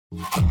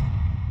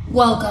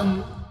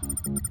Welcome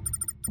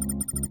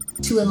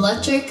to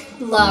Electric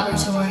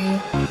Laboratory.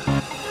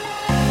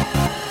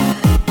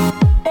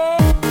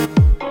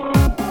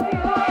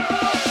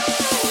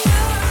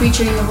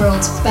 Featuring the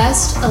world's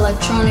best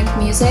electronic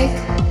music,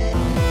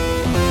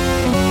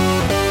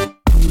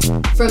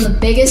 from the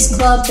biggest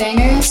club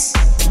bangers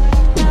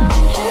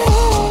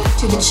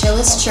to the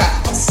chillest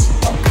tracks.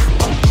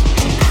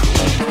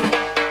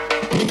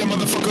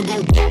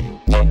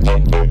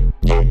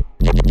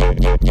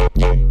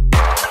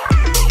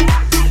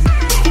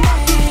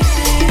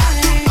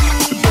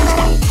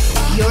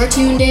 You're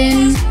tuned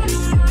in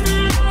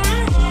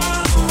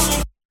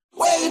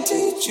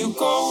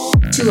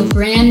to a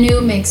brand new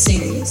mix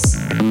series.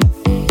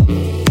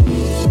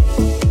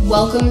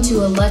 Welcome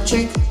to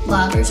Electric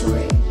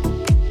Laboratory.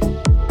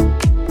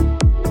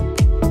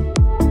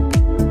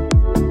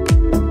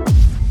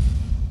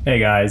 Hey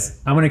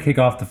guys, I'm going to kick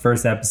off the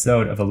first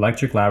episode of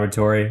Electric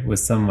Laboratory with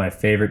some of my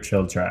favorite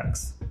chill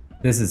tracks.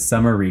 This is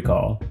Summer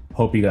Recall.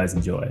 Hope you guys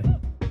enjoy.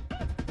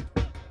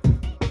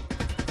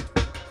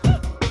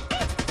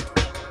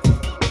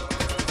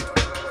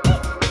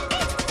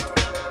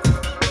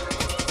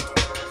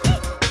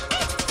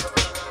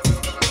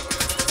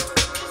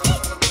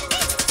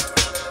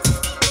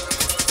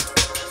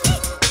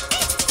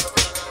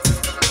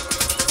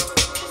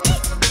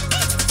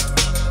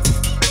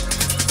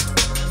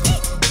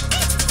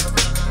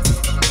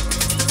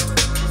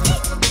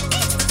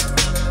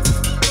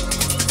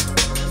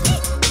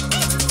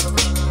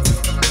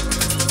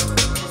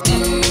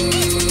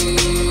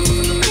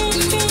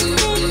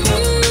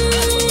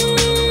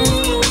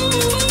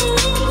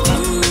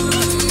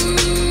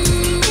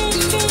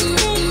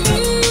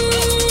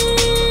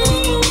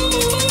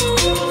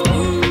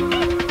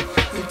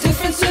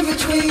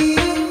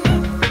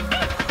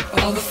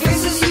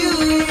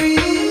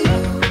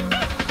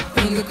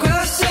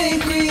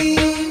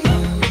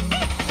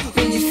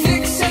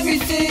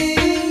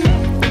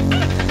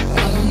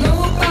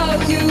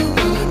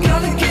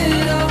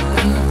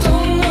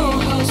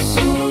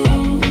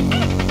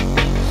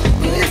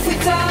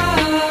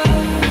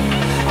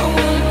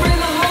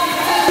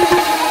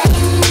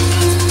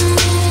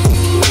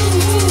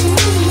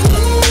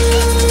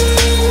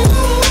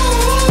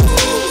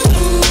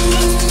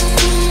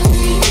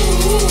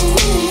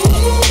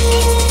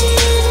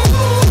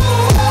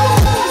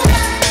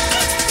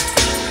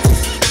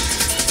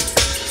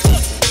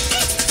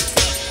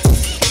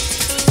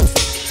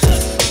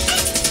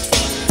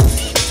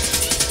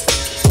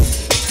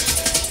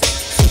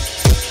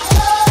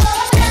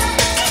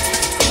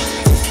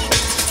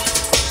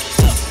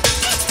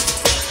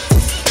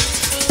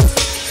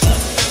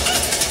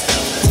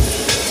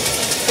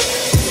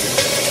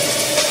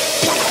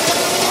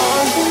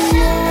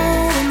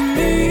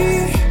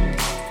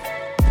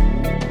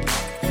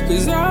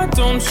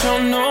 Show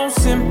no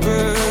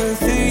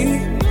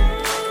sympathy.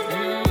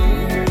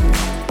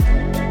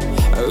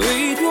 I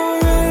read your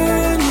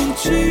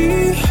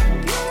energy.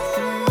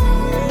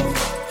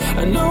 I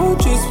know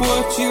just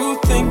what you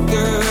think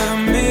of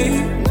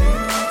me.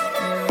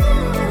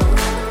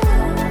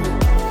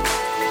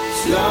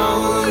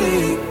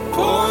 Slowly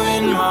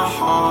pouring my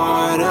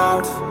heart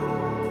out,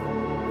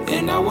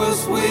 and I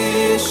was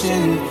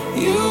wishing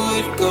you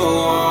would go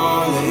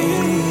all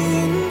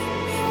in.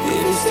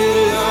 It is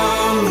still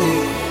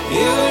lonely.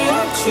 You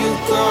let you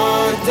go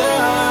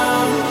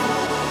down.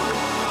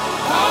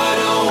 I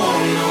don't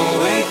wanna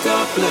wake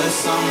up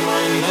unless I'm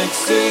right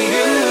next to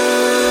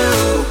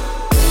you.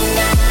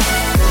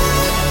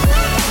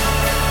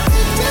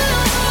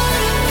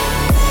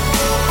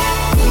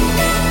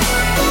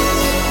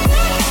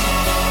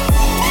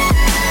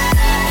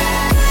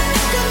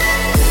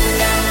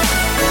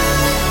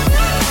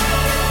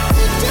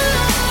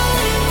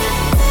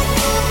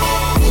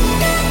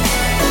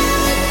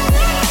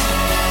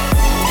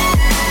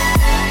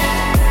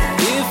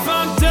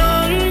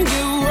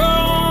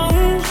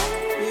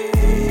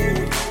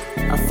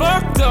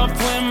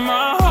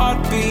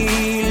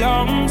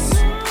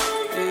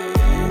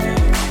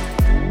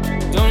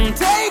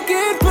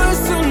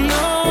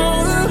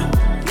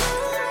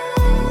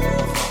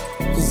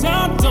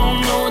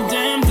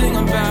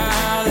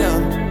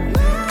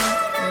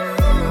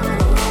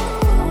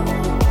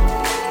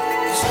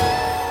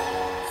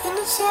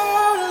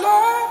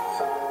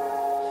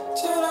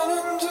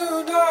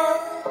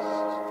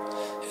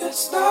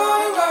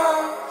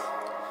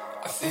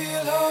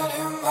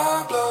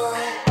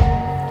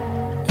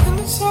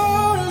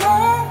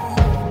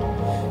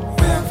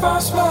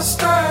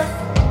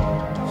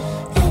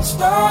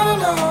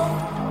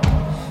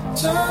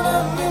 Can I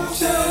make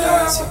it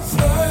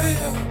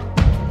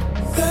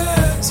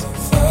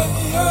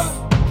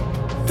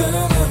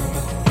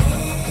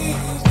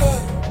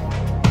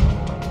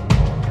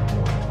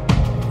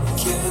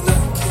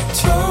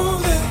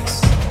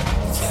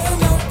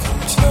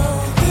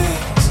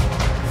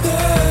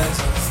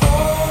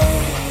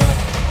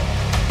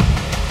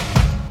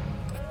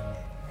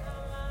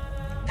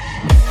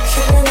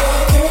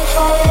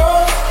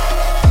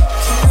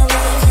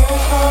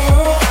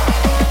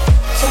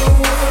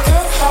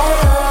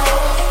higher?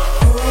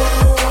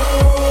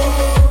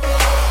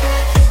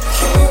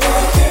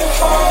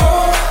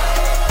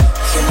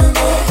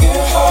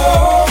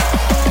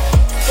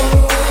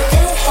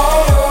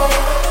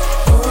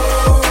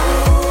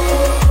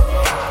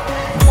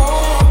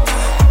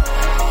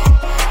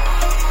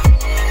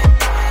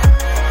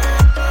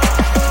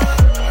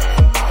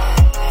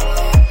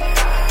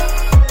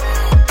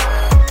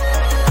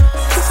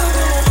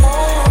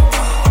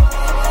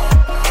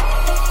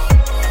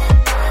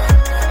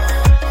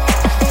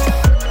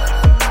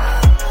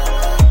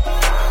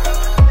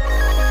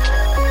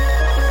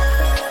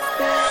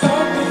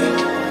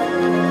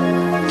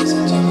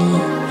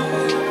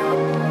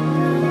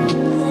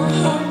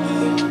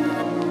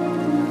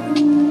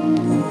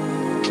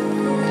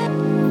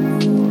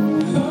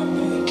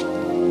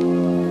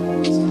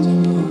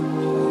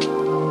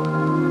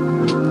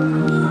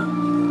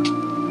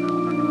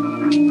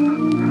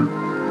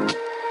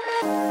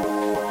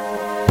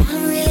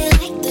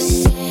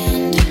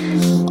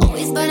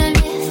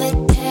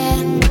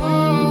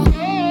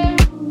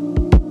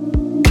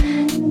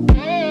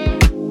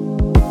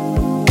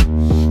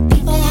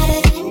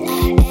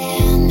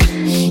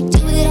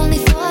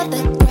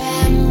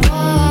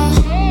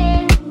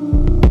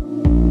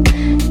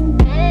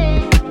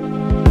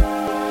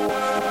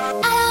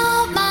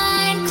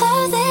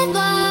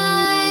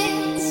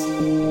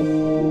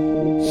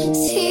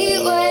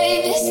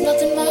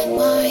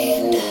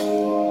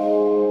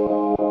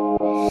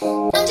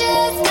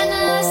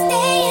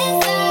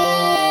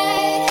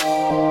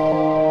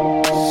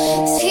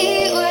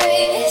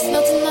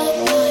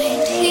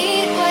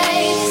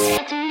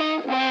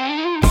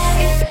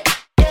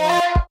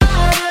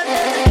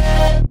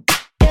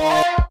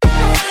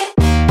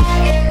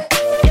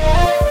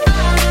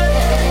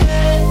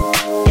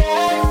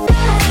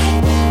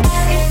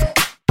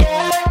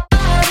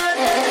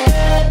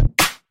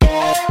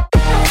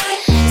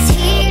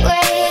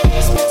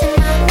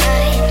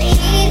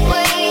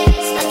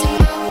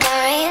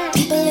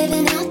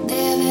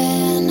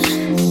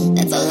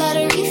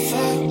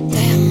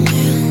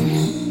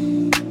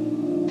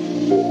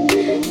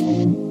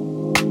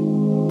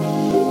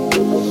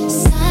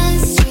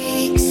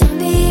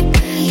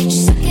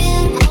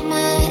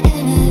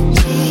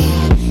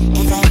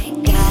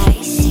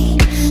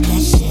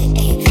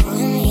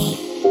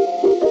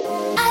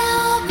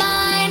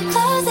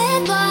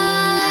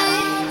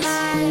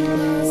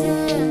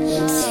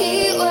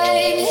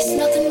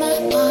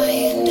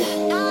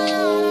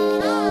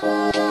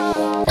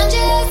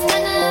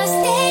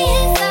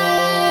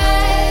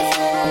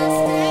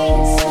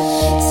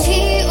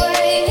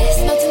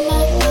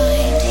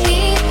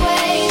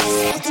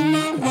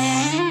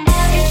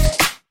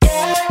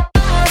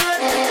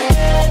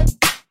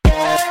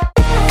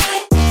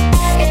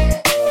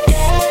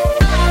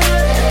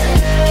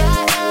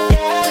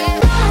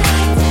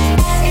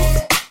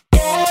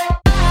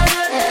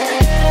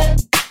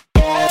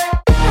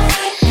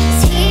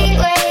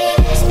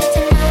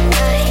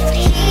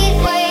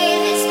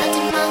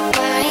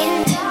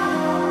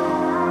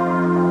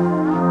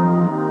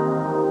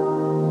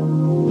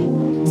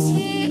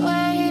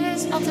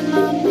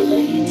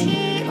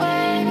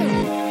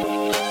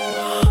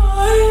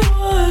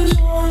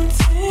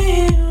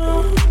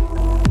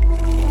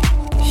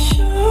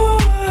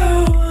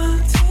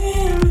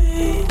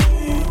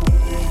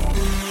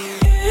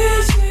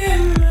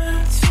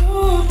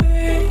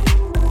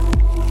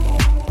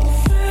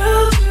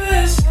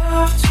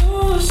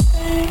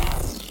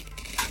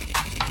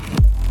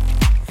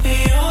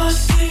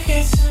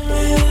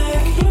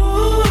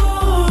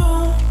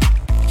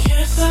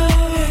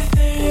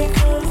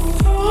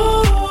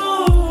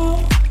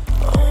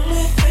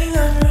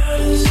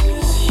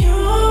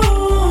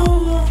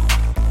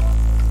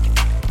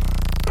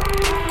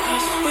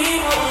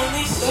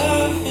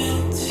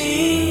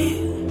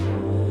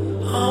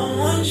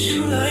 want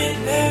you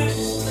lying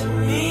next to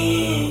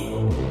me.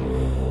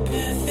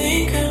 Been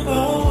thinking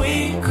about what we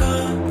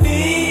could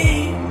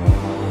be.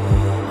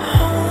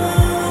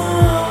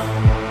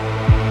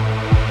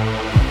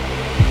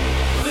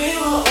 We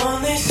were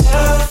only 17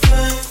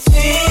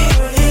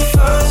 when you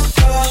first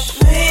touched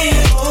me.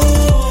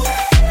 Ooh.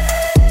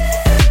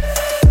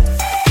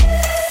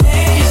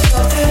 Think it's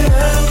something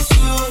meant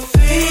to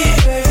be,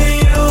 baby,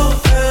 you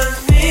and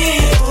me.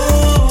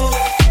 Ooh.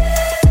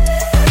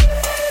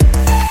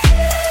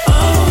 I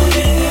won't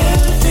be there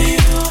for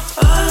you,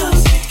 I'll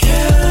take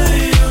care of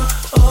you.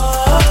 Oh,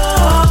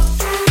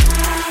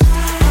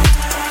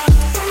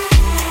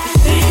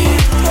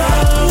 thinking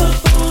about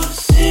who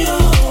see the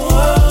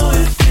world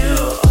with you.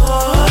 Oh,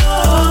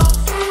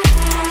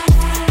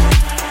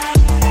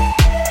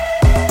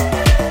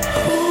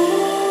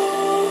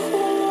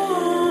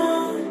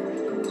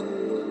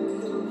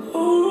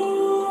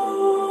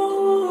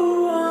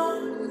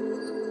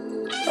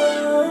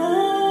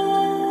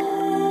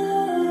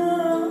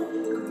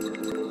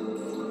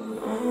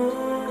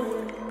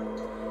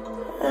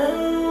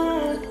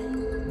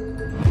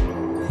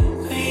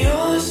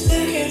 you're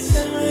sticking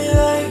to me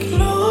like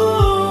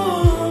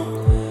glue.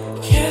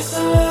 Can't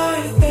stop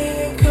everything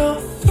that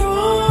come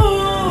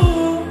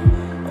through.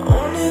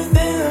 Only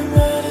thing that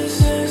matters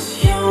is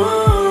you.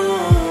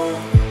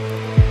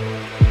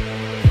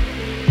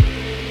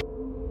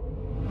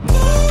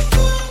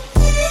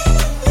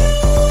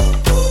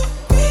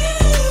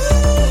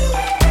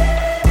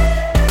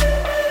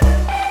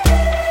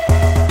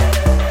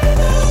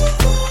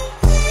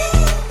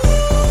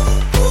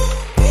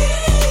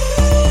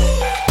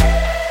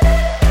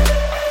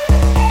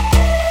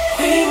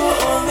 We were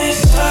only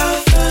 17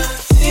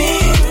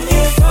 when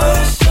you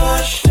first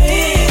touched me.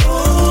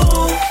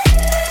 Ooh.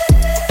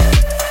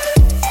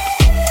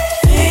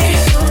 Think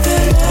it's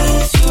something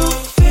meant to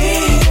be,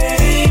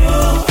 baby, you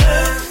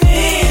and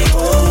me.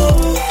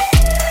 Ooh.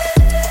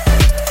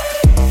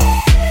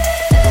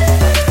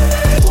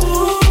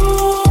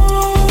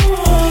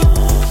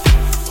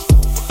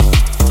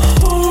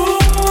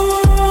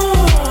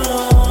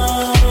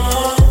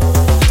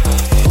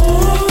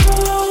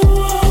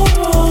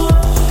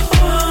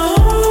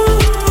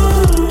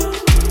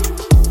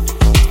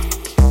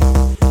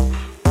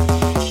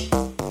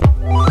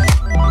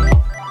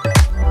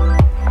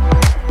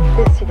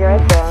 This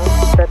cigarette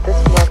burns, but the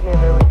smoke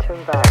never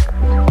returned back to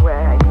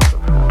where I come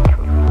from.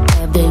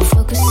 I've been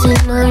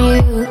focusing on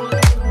you.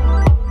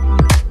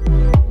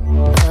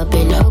 I've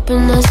been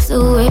hoping that's the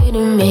way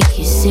to make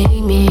you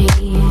see me.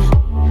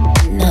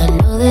 And I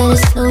know that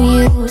it's no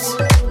use.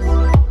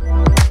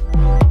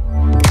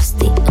 'Cause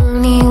the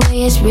only way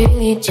is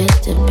really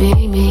just to be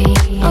me.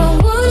 I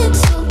wanted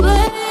to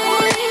beg.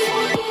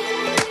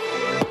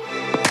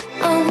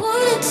 I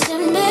wanted to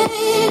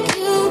make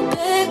you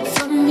beg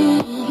for me.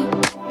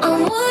 I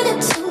wanted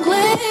to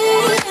wait.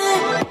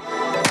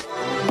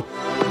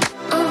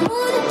 I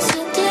wanted to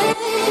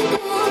take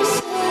one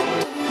step.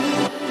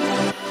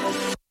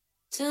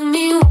 Tell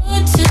me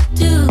what to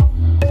do.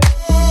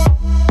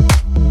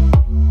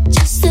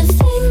 Just the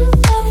thing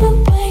that will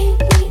wake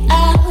me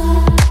out.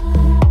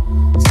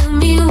 Tell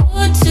me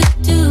what to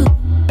do.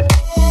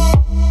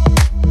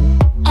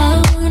 I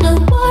wanna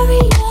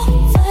worry or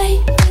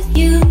fight with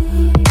you.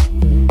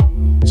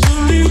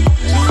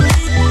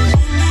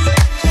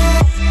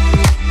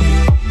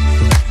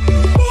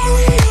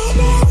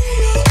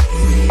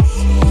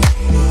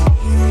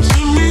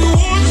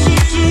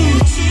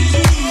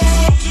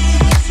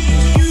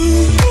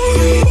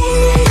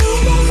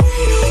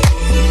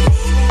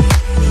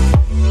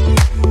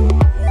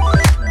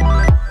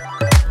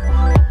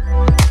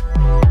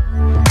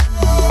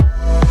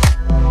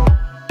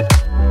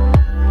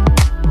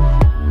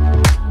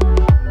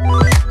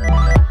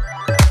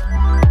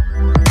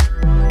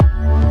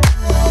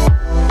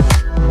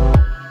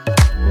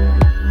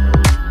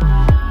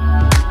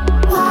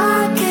 Why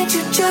can't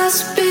you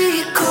just be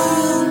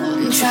cool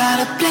and try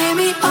to play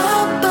me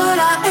up, but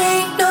I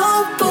ain't no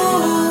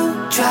fool.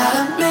 Try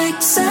to make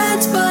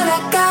sense, but I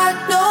got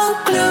no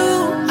clue.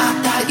 I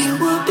thought you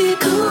would be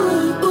cool.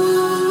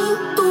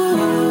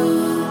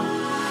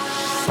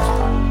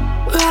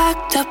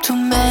 Racked up too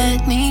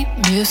many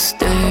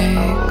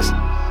mistakes,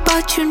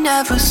 but you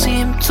never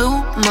seem to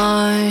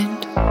mind.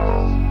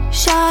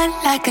 Shine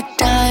like a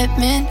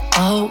diamond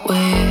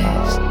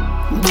always,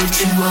 but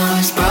you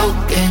always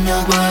broke and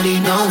nobody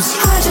knows.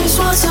 I just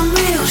want some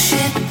real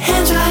shit,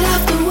 hands right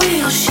off the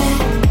wheel shit.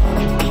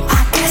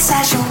 I guess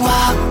I should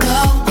walk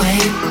away.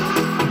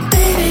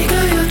 Baby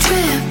girl, you're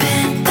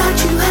tripping, thought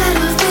you had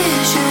a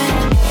vision.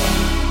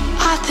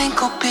 I think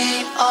I'll be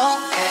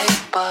okay,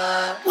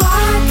 but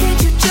why can't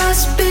you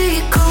just be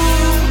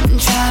cool and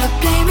try to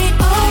play me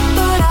up,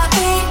 but I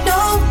ain't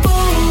no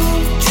fool.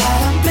 Try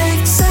to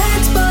make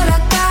sense, but I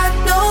got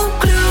no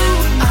clue.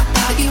 I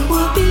thought you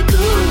would be cool.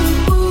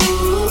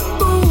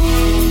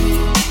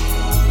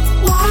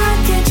 Why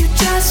can't you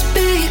just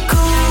be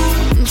cool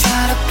and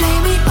try to play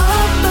me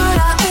up, but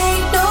I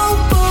ain't no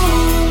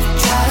fool.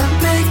 Try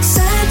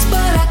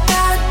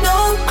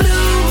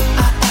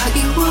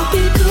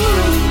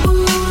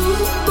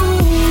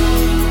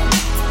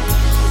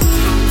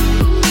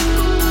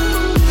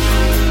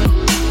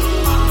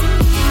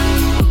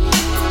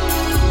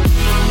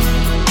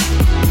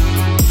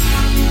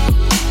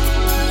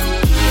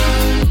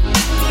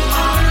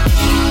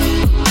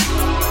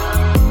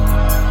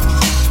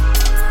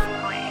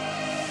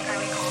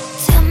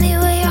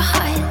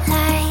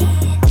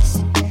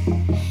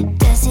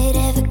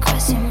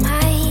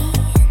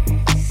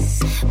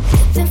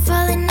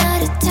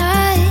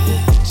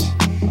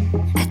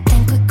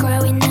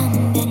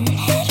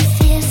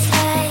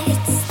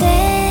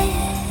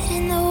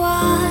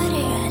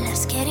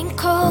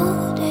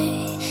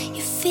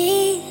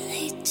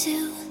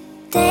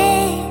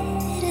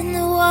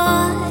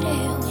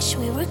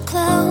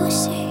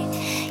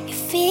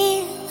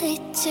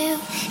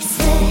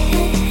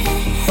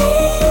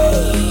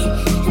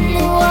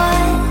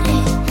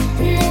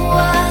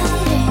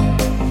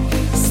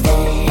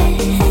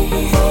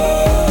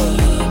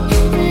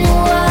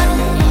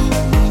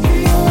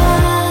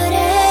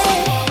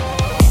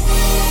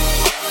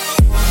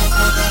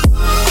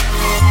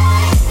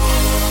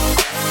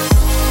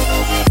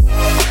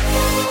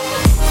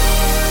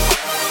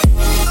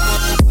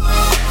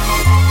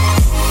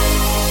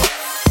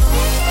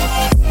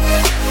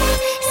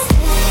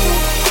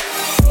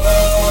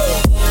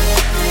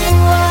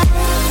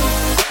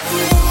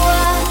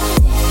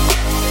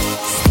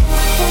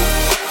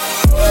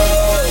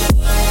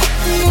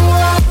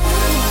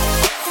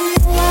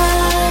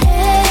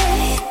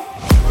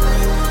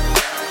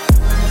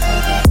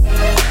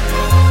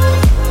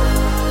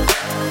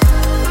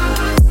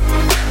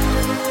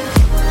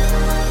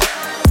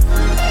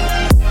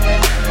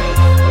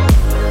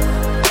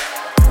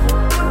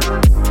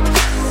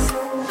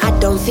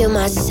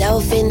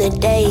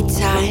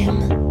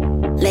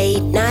daytime.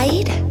 Late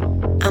night,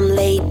 I'm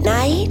late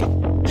night.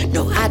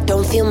 No, I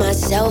don't feel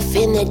myself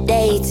in the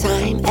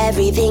daytime.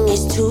 Everything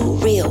is too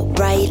real,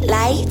 bright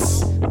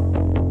lights.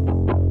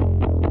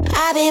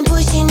 I've been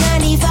pushing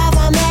 95,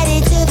 I'm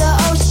headed to the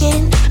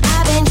ocean.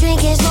 I've been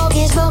drinking,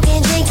 smoking,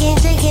 smoking, drinking,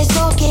 drinking,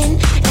 smoking.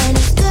 And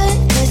it's good,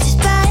 cause it's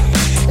bad,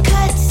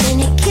 cuts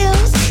and it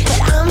kills.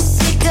 But I'm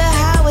sick of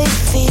how it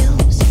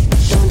feels.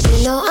 Don't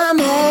you know I'm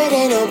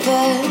hurting on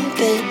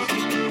purpose?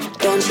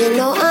 Don't you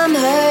know I'm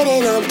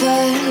hurting on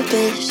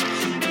purpose?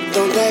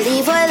 Don't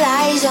believe what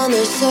lies on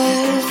the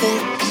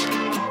surface.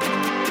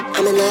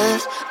 I'm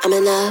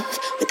in love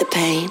with the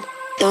pain.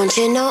 Don't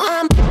you know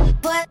I'm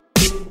what?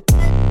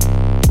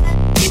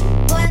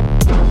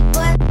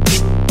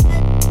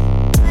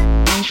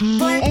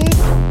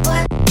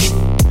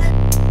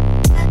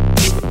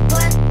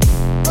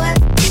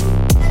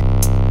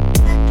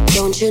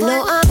 Don't you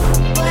know I'm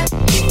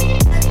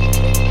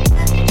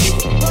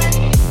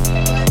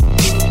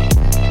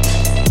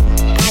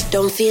I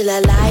don't feel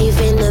alive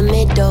in the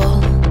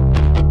middle.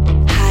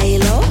 High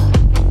low,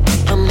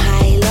 I'm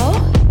high low.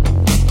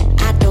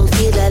 I don't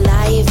feel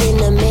alive in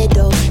the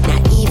middle.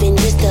 Not even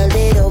just a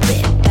little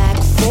bit back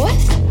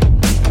forth.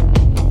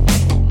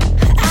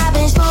 I've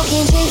been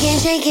smoking, drinking,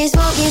 drinking,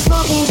 smoking,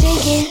 smoking,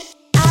 drinking.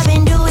 I've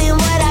been doing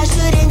what I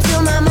shouldn't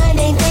till my mind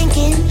ain't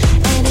thinking.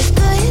 And it's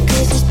good,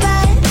 cause it's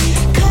bad,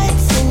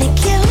 cuts and it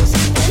kills.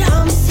 But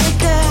I'm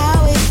sick of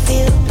how it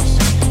feels.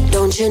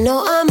 Don't you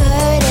know I'm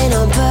hurting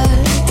on purpose?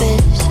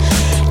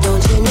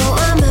 Don't you know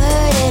I'm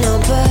hurting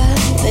on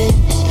purpose?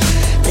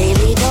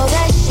 Lately though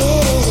that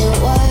shit isn't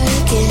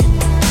working.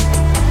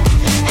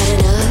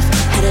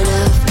 Had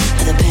enough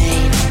of the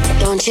pain.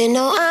 Don't you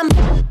know I'm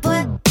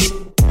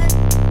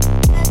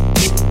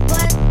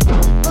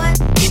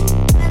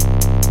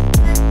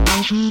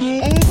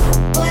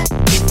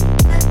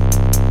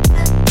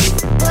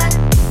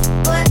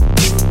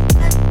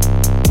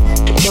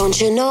Don't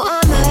you know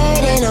I'm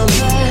hurting on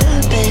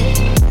purpose?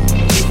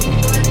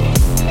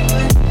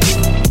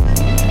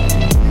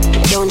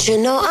 Don't you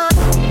know I'm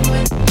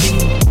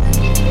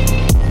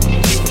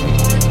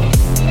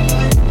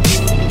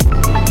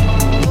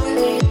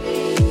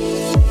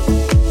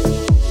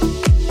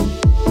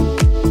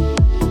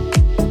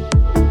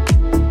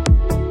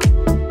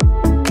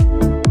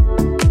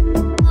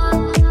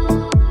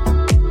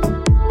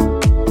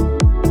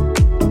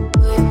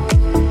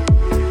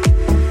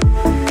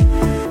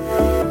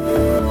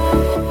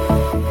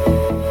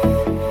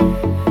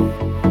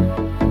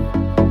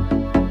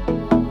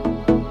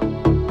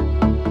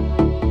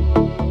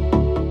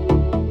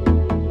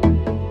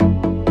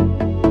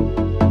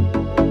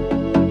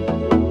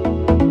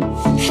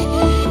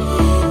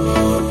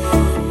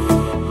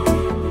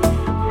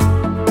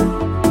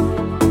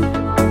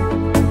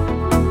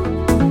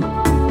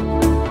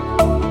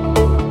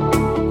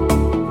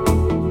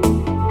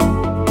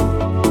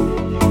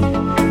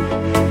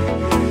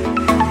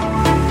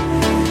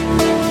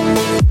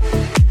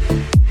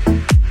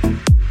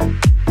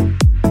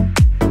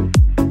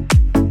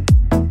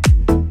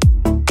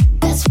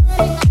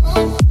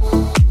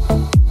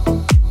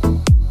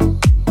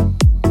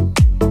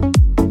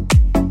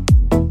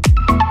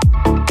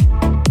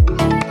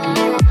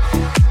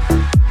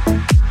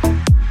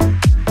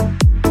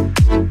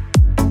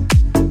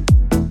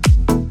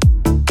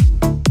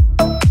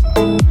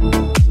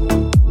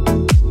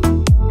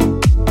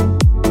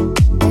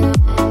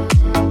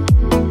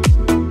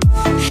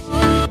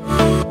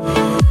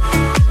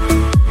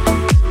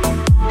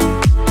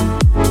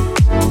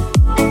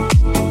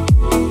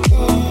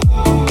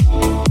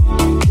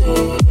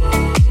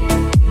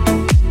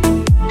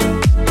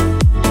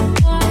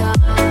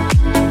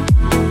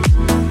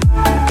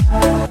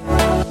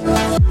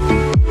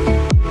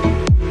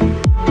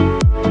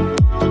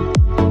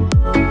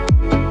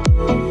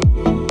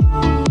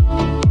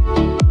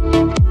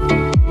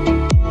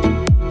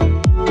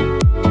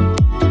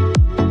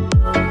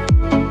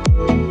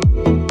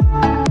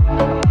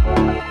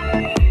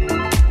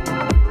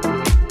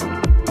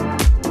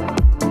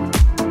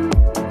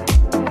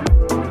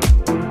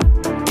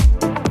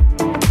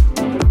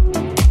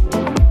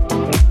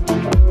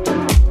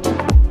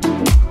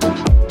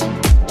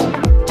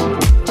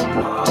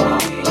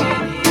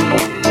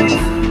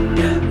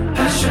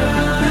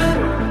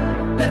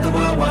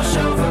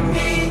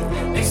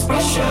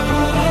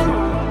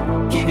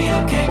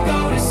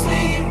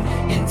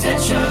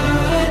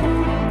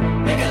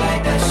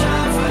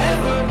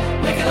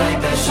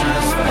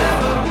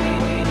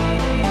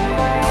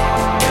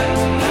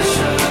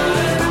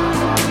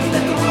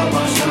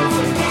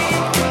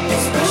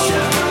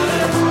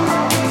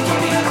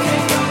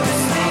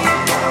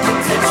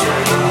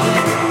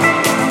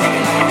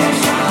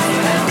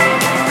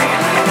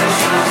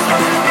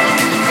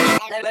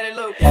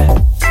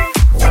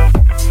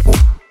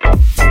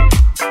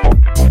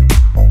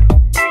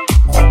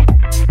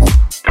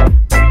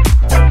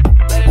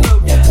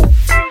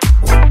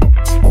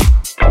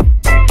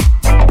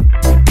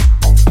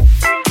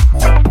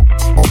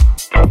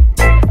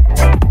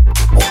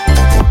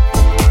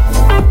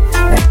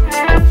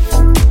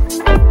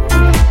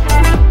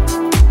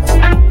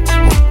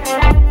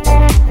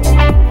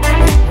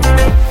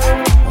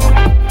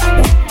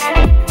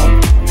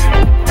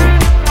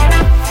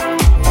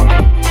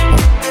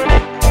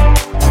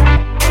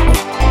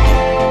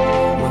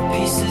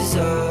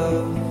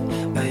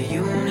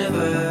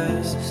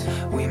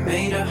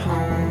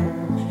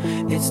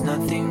it's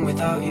nothing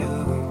without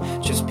you.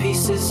 Just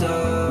pieces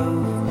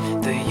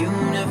of the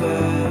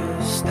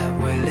universe that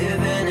we're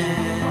living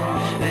in,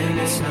 and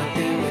it's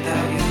nothing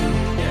without you.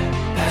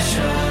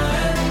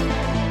 Passion,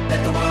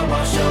 let the world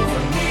wash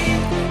over me.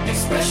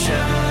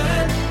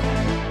 Expression,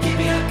 keep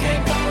me up,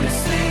 can't go to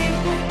sleep.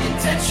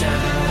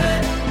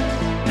 Intention,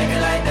 make a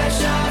light that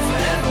shines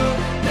forever.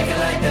 Make a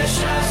light that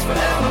shines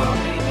forever.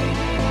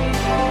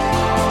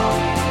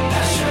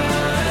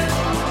 Passion,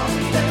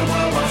 let the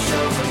world wash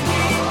over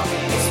me.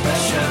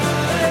 Expression,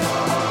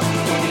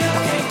 keep me up,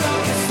 can't go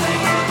to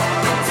sleep.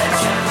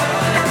 Intention,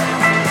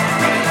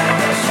 make a light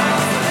that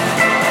shines forever.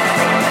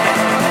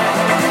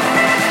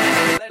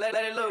 Let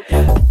it loop.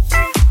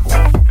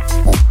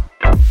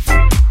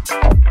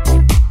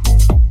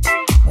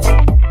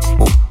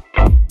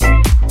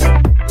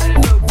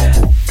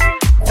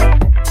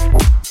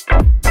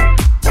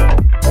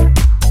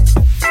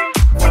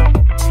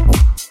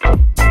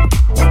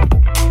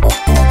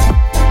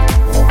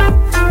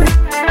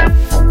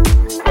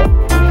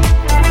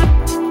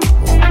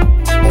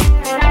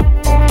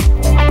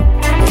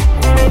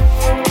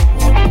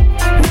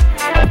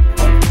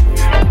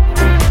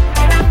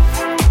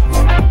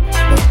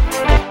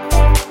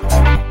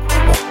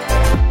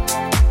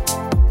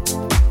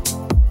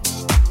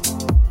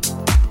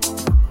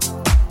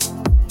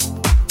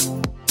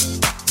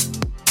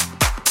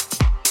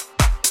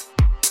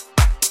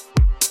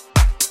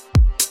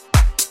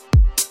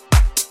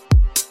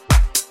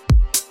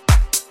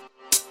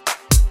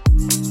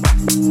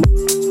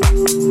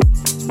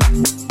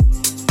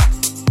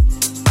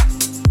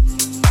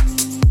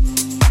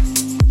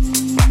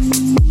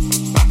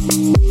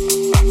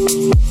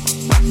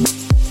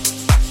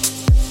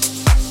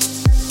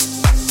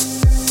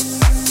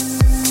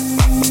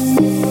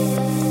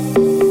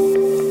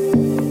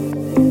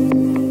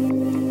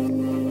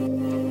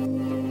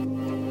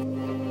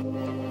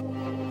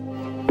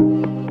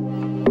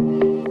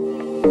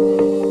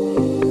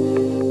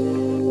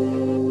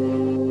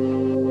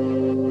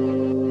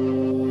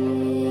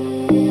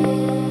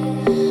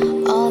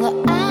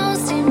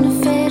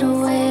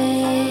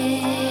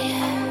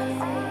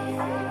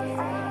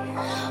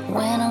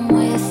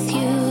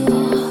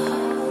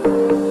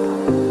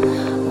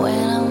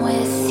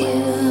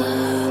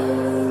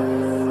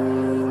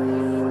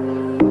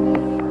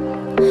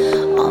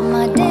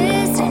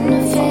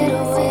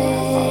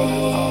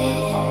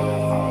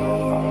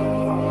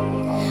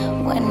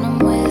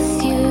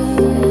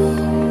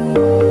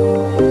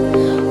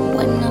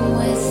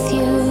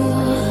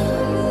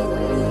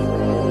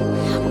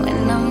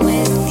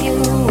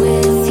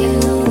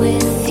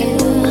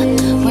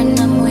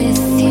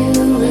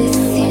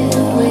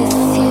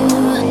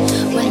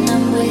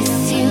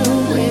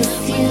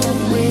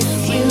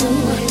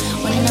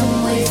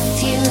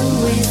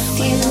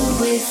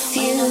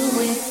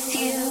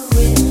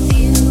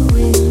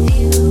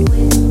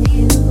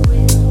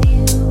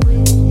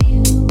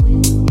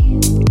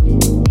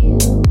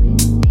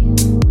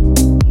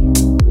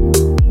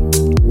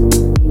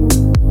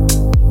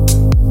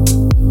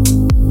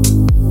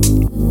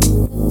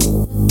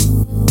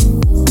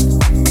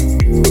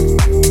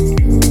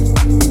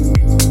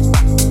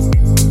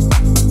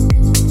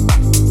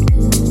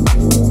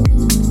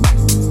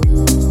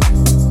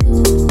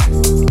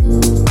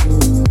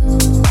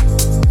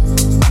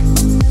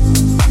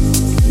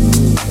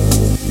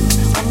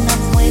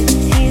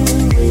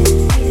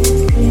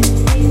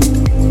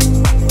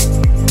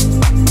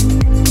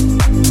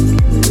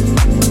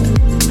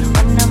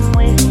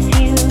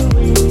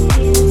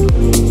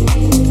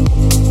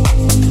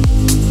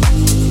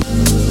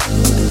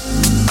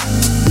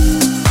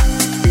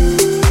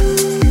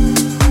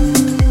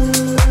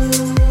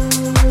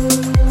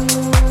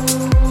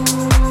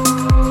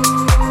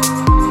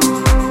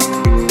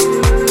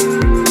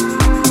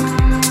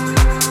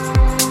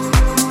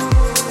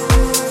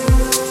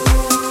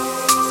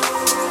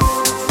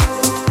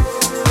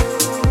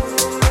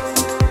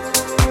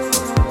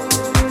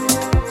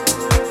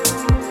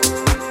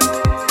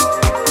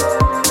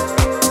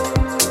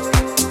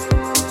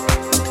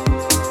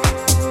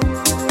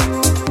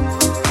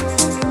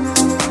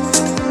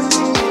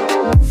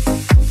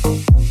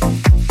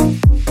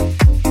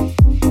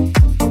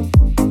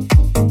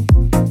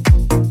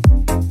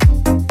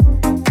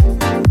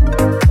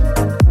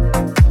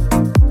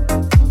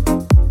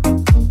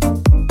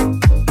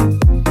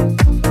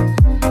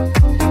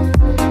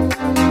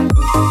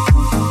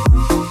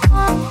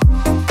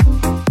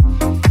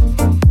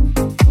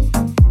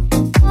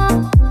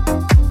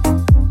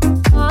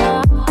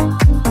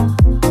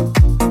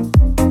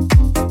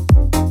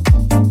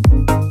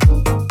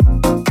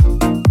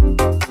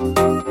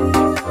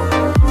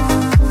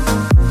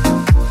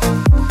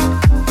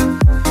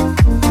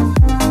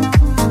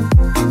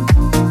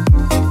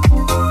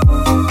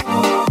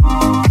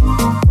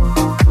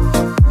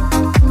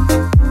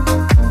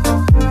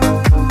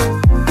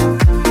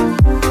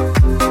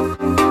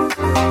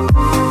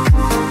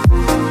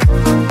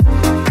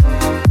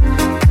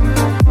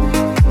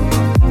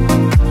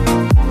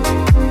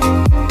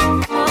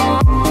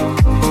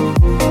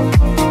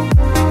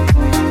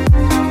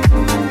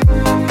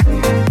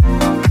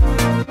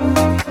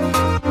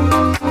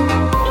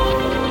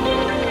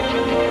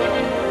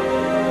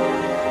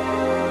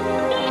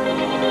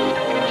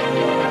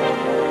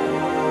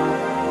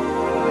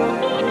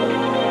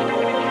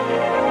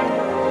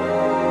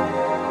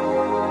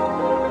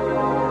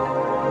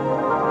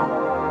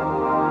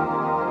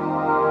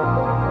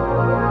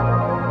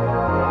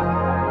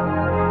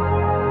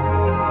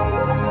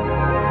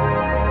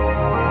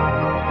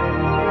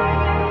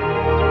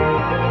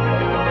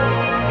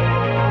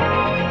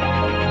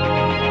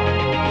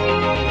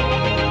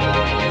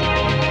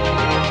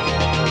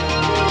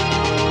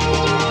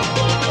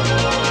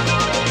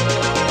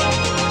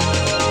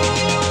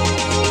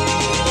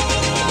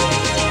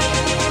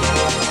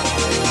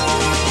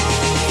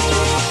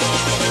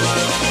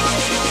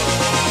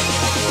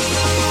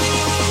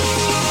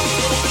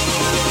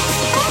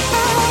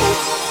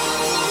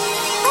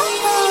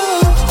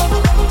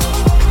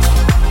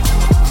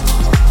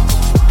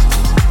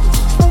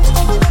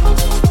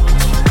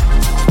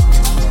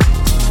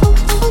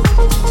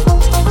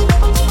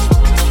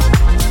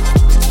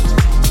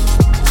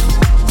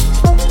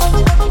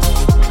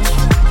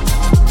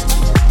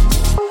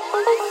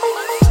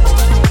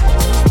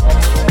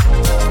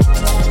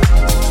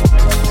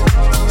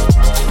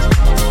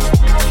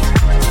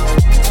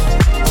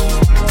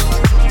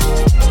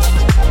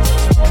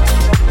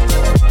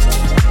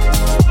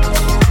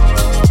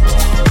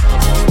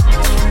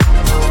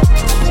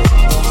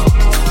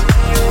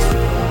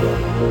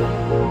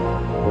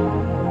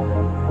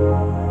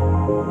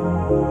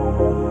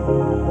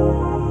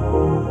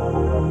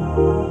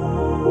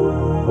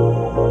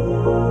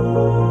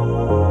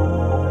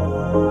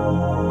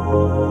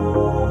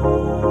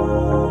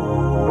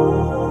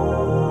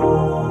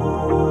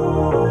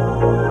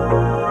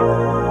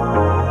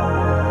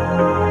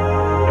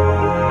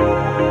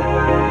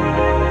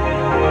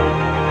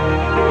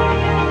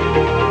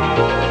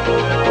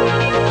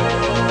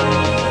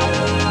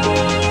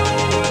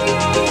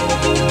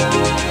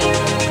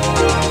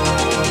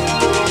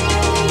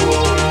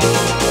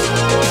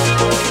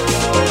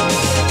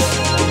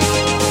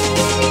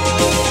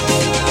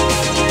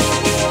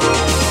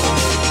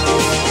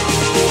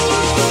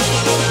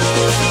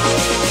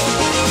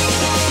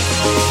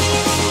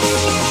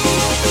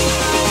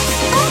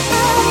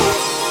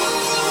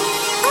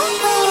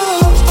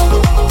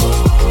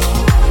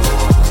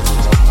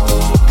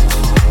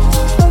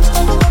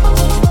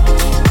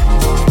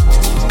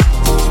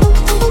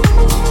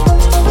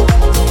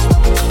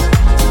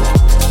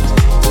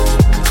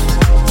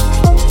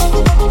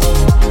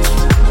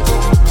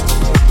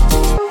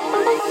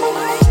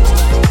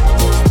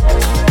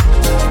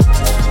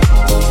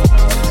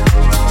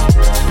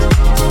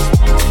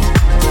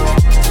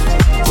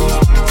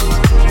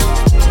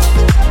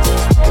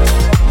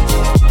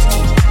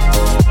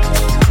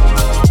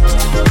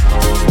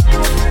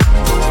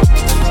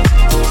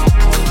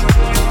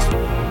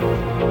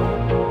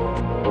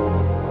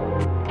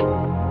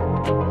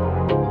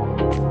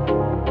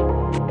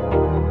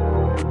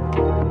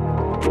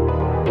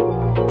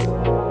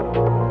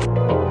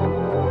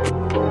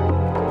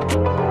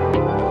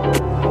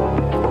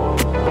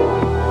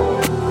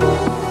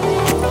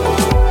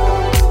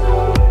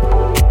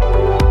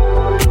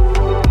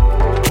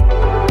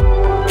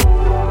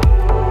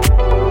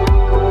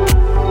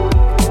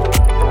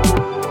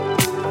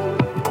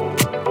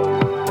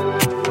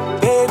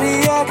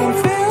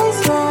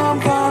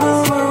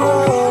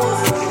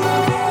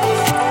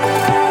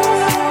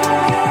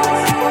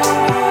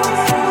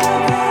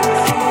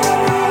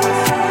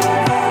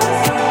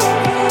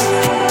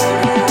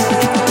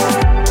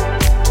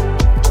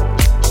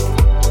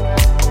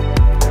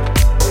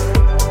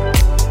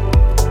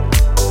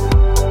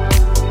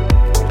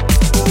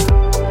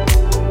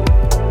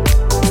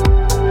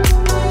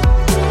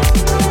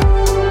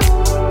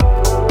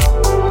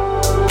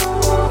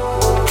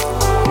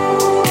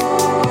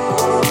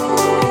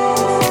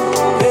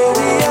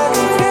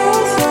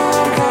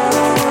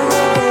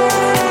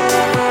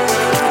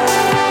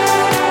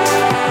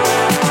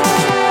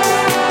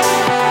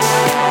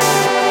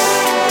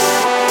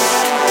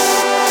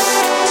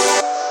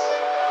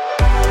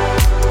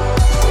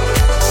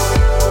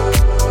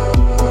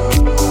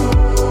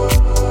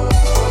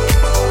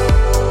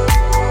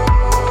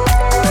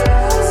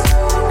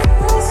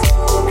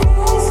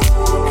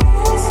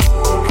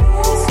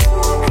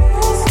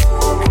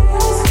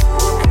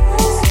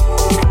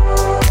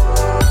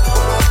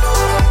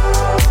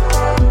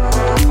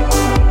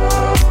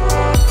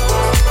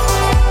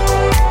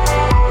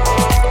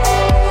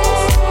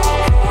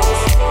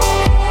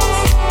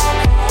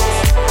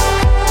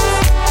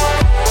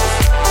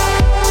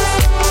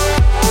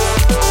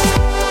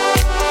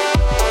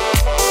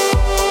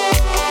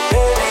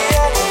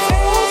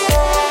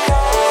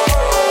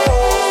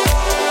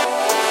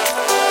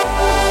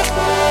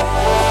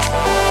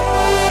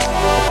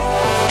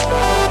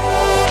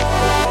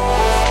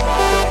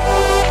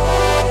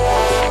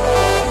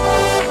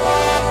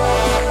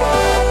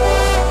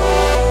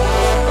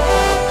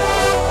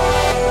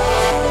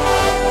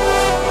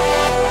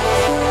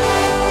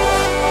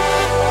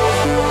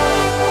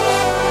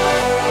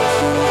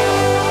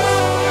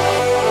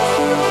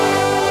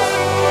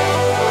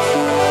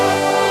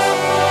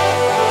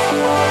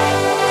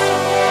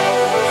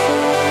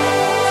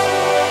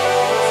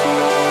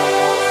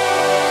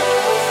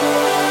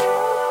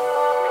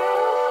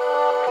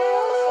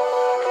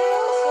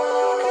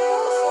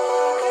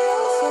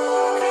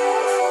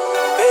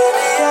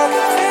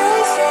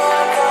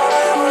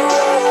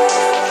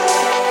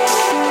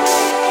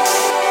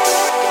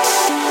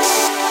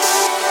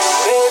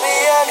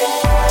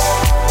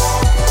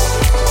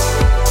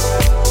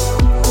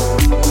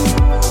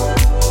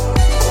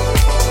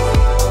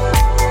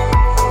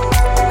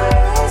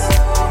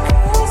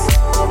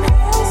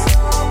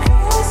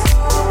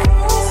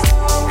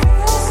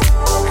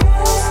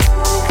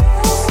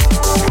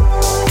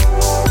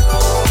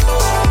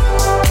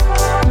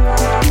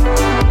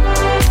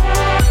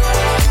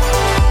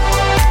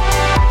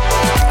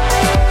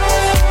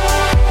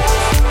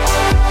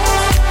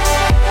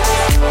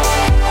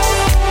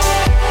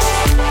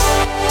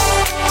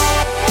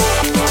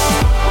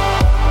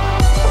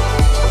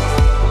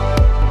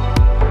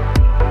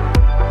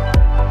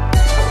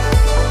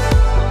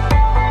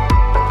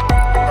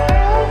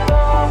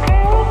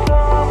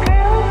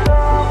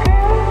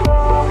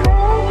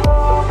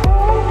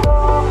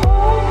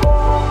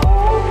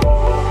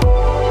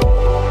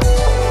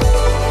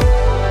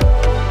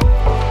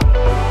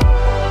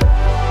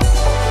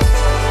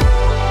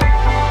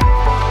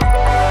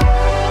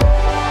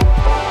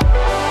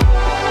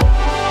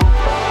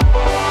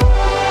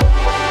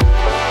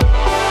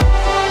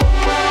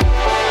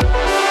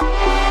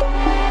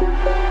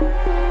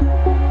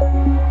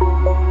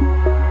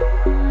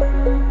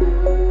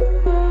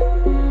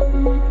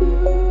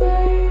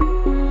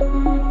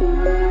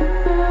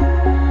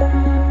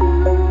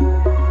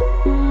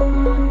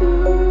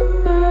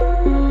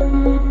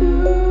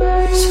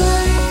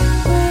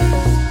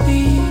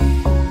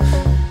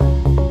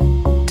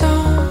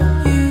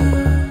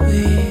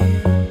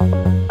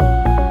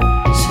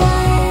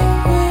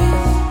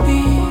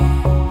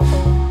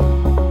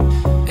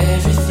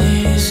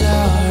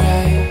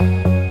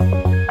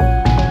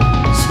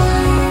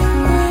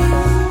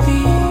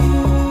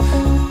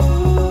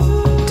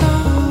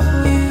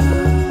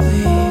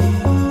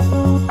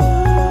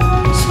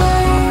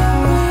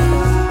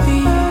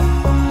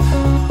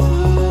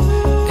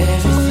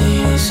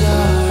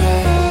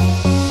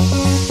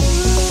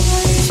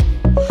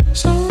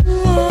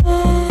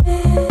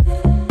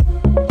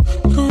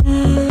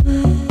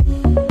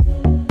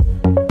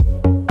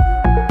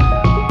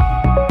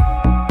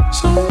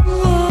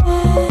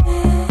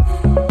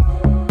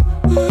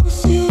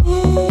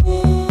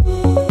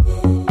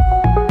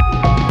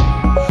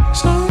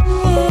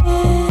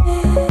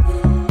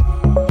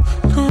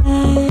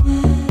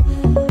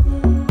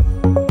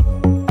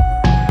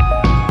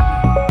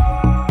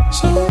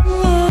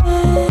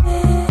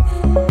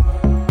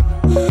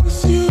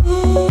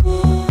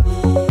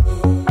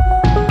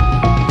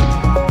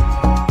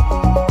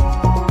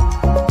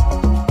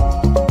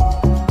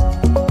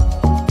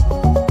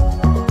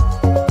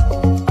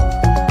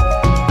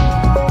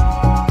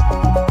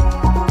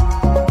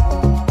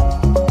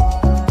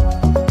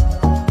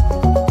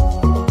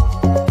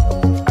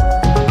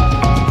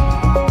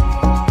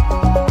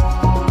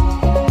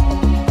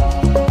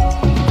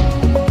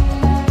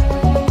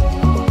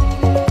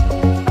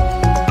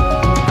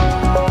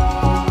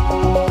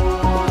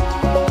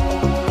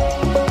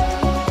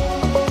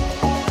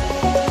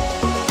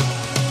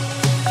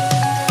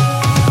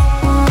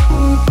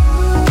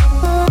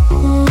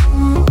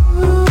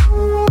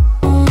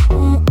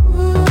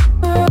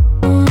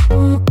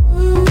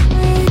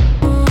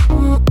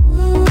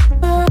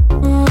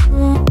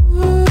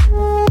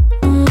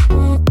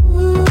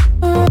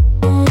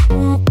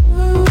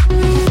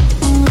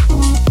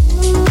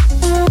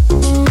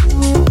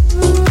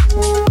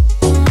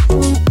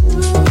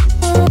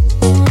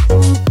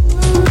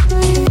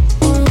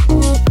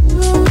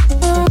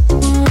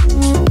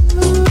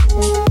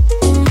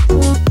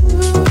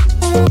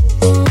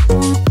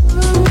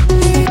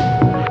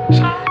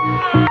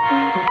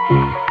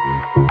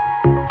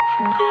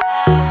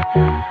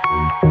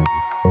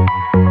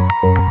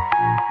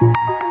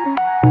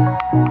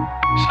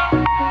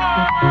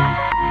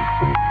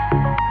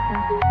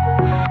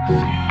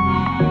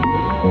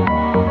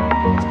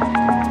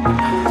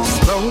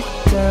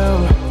 slow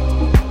down.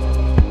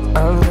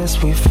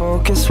 Unless we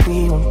focus,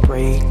 we won't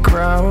break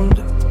ground.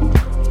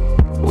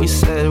 We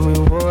said we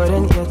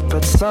wouldn't yet,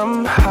 but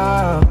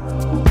somehow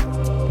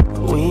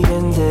we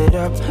ended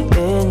up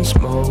in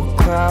smoke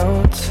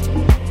clouds.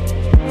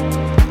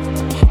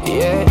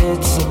 Yeah,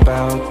 it's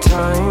about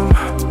time.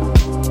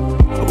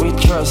 We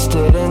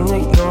trusted and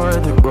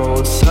ignored the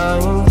road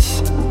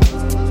signs.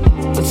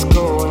 Let's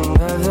go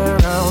another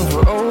round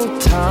for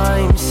old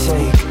time's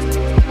sake,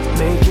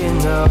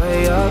 making our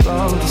way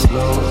along the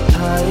slow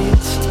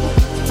tides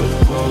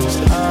with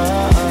closed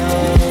eyes.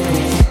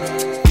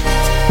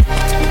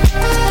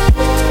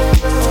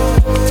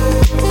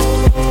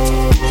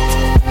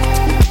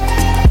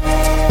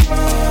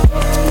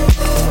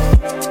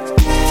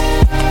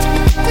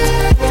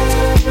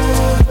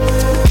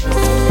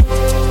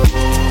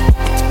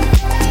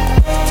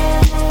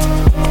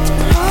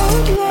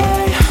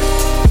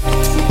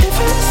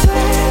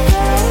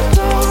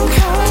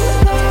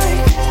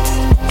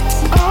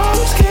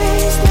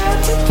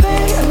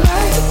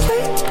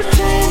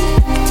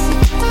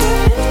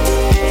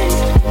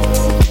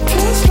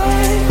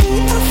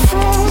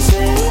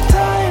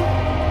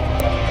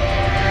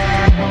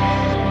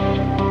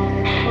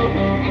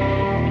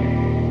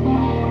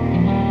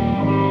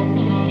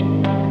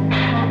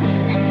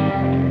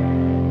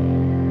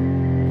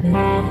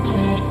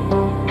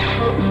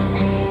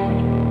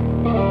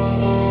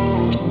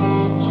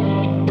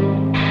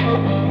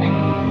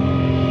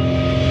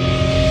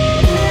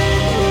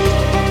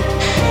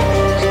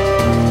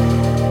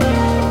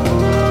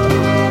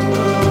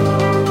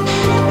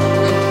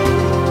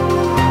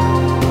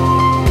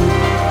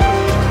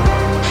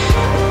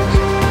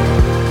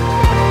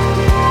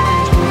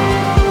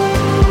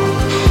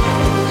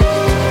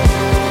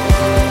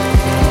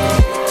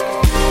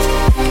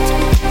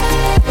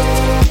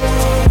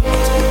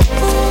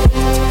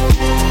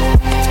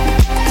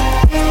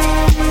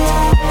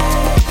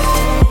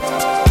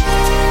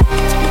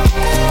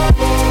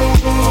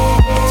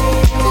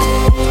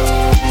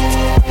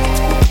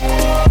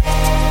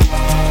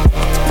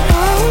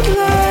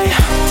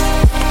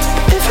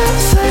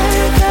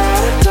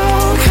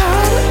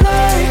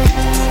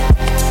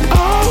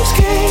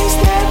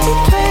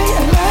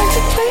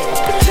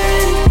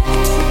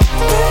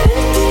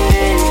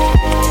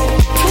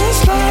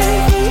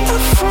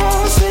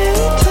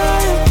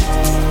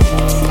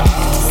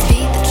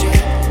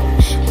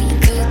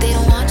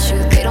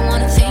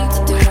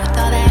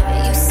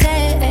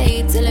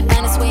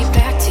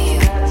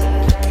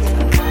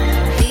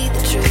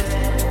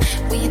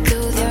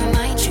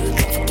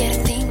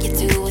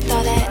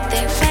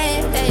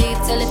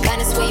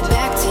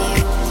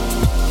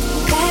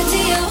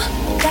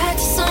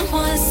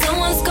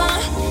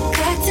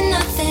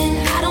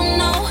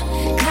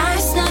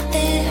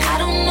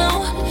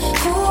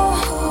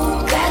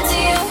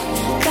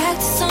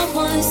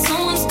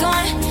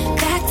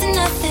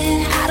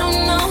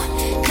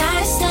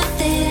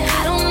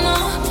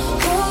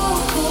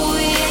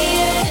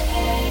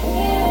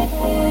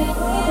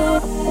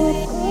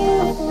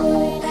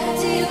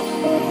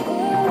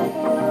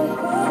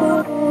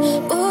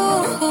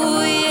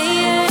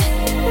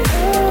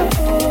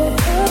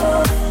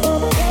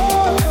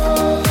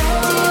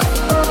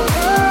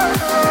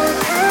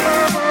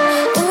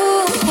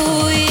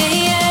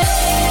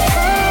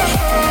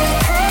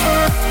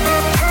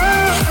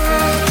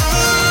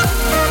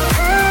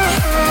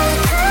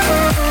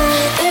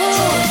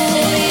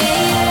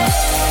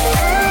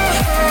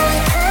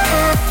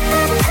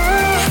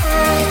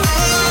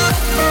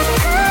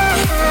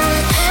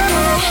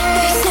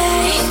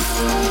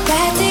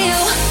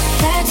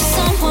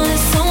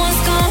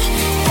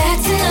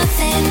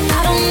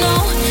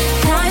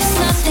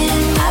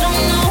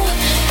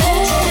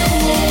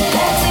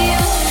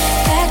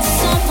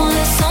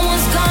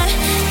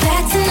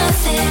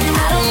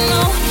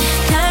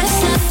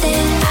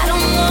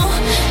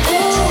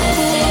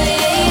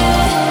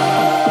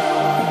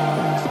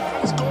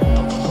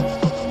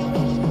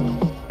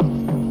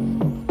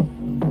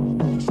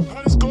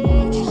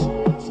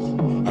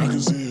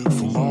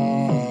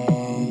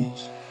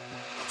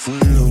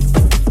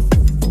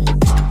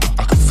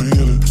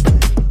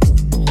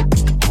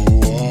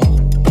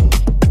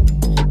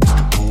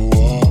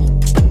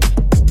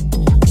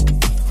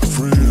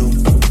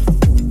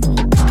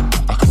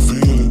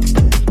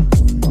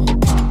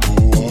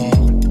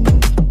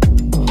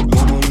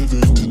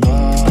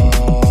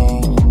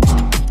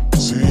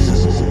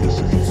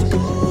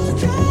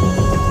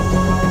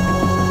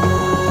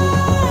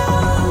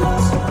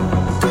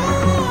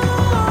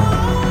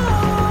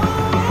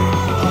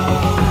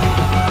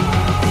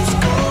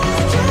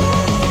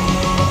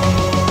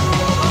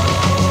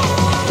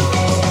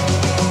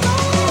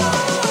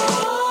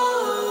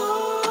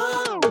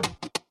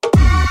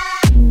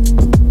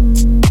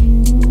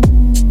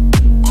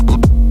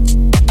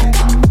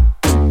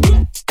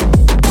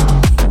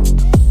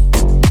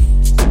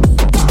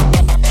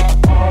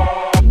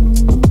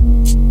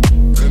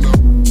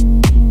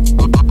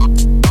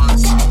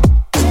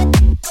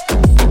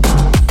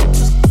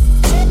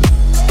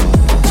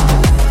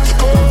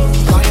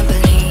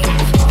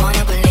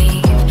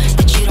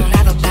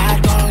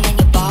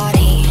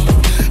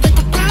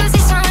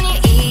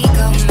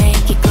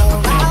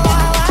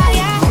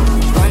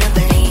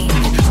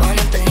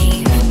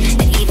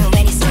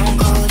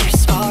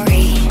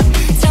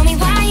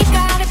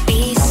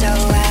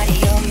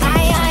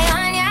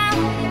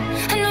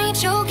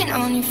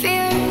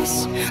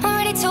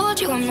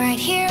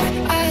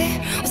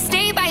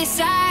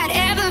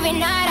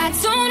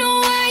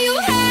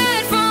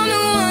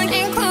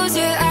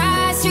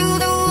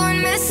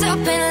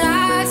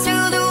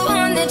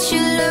 that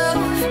you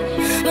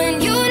love.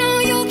 When you know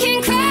you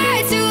can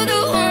cry to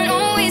the one,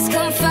 always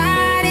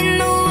confide in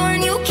the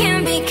one. You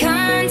can be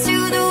kind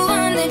to the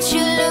one that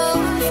you love.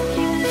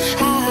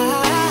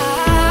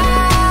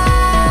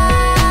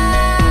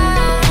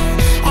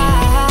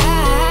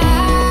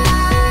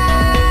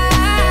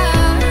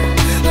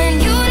 When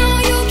you know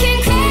you can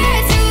cry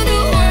to the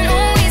one,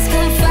 always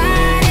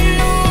confide in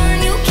the one.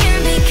 You can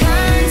be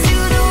kind to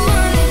the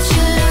one that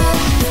you love.